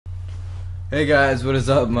Hey guys, what is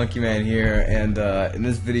up? Monkeyman here, and in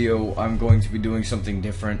this video I'm going to be doing something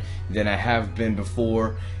different than I have been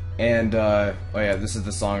before. And oh yeah, this is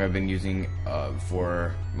the song I've been using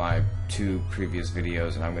for my two previous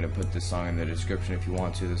videos, and I'm going to put this song in the description if you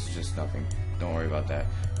want to. This is just nothing, don't worry about that.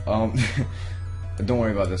 Don't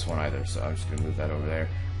worry about this one either, so I'm just going to move that over there.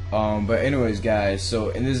 But anyways guys, so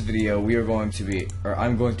in this video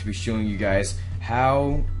I'm going to be showing you guys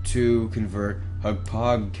how to convert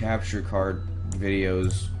Hauppauge Capture Card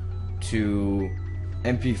videos to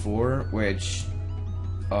MP4, which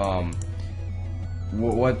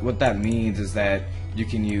what that means is that you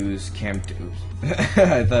can use you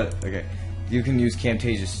can use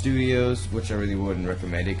Camtasia Studios, which I really wouldn't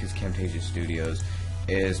recommend it because Camtasia Studios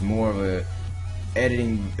is more of a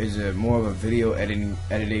video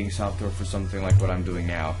editing software for something like what I'm doing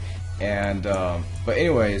now. And but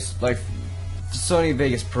anyways, like Sony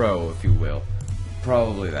Vegas Pro, if you will.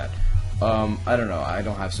 Probably that. I don't know. I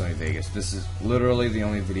don't have Sony Vegas. This is literally the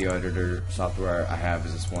only video editor software I have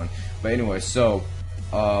is this one. But anyway, so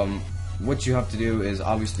what you have to do is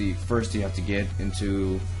obviously first you have to get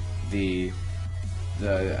into the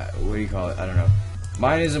what do you call it? I don't know.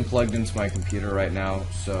 Mine isn't plugged into my computer right now,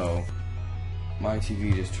 so my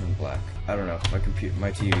TV just turned black. I don't know.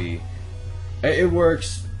 My TV, it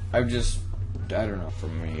works. I don't know for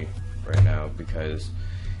me right now because.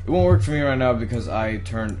 It won't work for me right now because I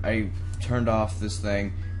turned off this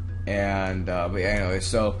thing, and but yeah, anyway,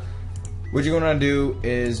 so what you're gonna do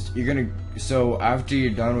is so after you're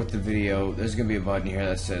done with the video, there's gonna be a button here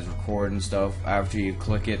that says record and stuff. After you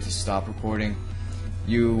click it to stop recording,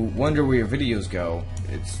 you wonder where your videos go.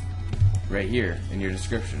 It's right here in your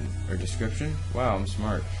description. Wow, I'm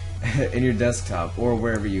smart. In your desktop or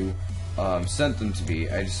wherever you sent them to be.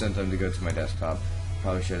 I just sent them to go to my desktop.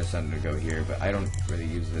 Probably should have sent them to go here, but I don't really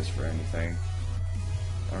use this for anything.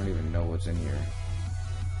 I don't even know what's in here.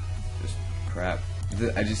 Just crap.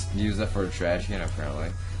 I just use that for a trash can apparently.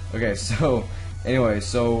 Okay, so anyway,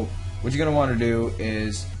 so what you're gonna want to do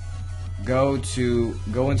is go into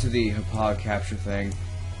the Hauppauge capture thing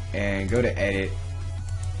and go to edit.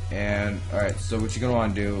 And alright, so what you're gonna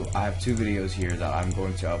want to do, I have two videos here that I'm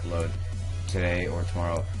going to upload today or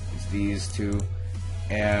tomorrow. It's these two,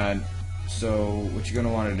 and so what you're going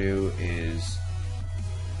to want to do is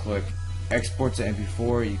click export to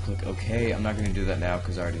MP4, you click OK. I'm not going to do that now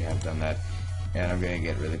because I already have done that, and I'm going to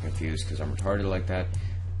get really confused because I'm retarded like that.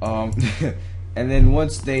 And then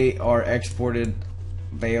once they are exported,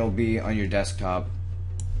 they'll be on your desktop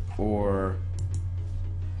or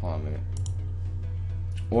hold on a minute,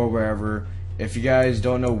 or wherever. If you guys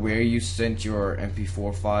don't know where you sent your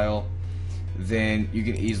MP4 file, then you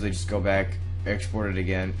can easily just go back, export it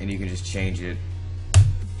again, and you can just change it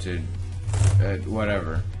to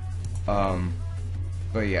whatever.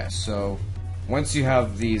 But yeah, so once you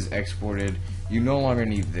have these exported, you no longer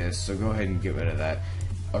need this, so go ahead and get rid of that.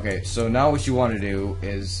 Okay, so now what you want to do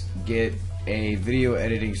is get a video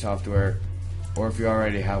editing software, or if you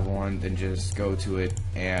already have one, then just go to it,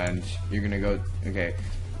 and you're gonna go, okay,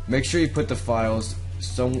 make sure you put the files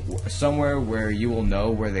somewhere where you will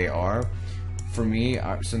know where they are. For me,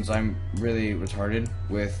 since I'm really retarded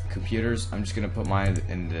with computers, I'm just going to put mine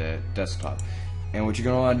in the desktop. And what you're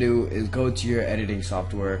going to want to do is go to your editing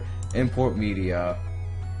software, import media.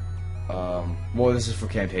 Well, this is for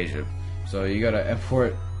Camtasia. So you got to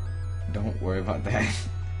import, don't worry about that.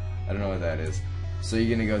 I don't know what that is. So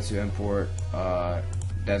you're going to go to import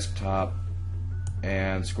desktop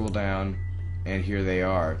and scroll down, and here they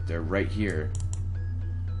are. They're right here.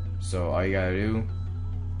 So all you got to do,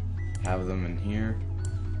 have them in here,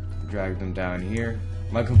 drag them down here.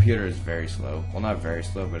 My computer is very slow. Well, not very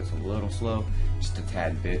slow, but it's a little slow, just a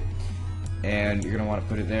tad bit. And you're gonna want to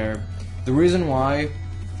put it there. The reason why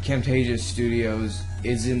Camtasia Studios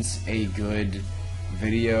isn't a good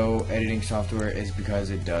video editing software is because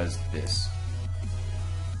it does this.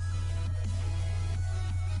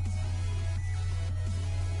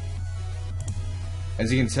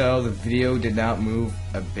 As you can tell, the video did not move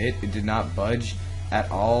a bit. It did not budge at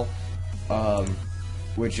all.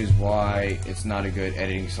 Which is why it's not a good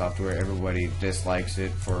editing software. Everybody dislikes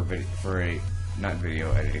it for a not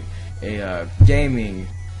video editing, a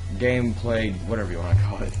gameplay, whatever you want to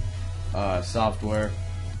call it, software.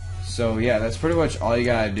 So yeah, that's pretty much all you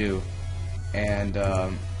gotta do. And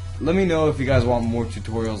let me know if you guys want more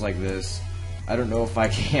tutorials like this. I don't know if I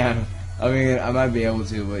can. I mean, I might be able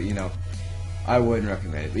to, but you know, I wouldn't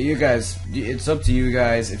recommend it. But you guys, it's up to you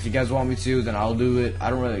guys. If you guys want me to, then I'll do it. I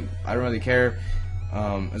don't really care.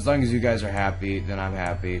 As long as you guys are happy, then I'm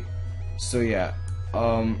happy. So yeah,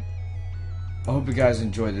 I hope you guys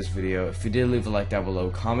enjoyed this video. If you did, leave a like down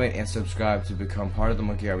below, comment, and subscribe to become part of the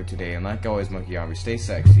Monkey Army today. And like always, Monkey Army, stay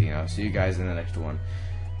sexy, and I'll see you guys in the next one.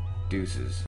 Deuces.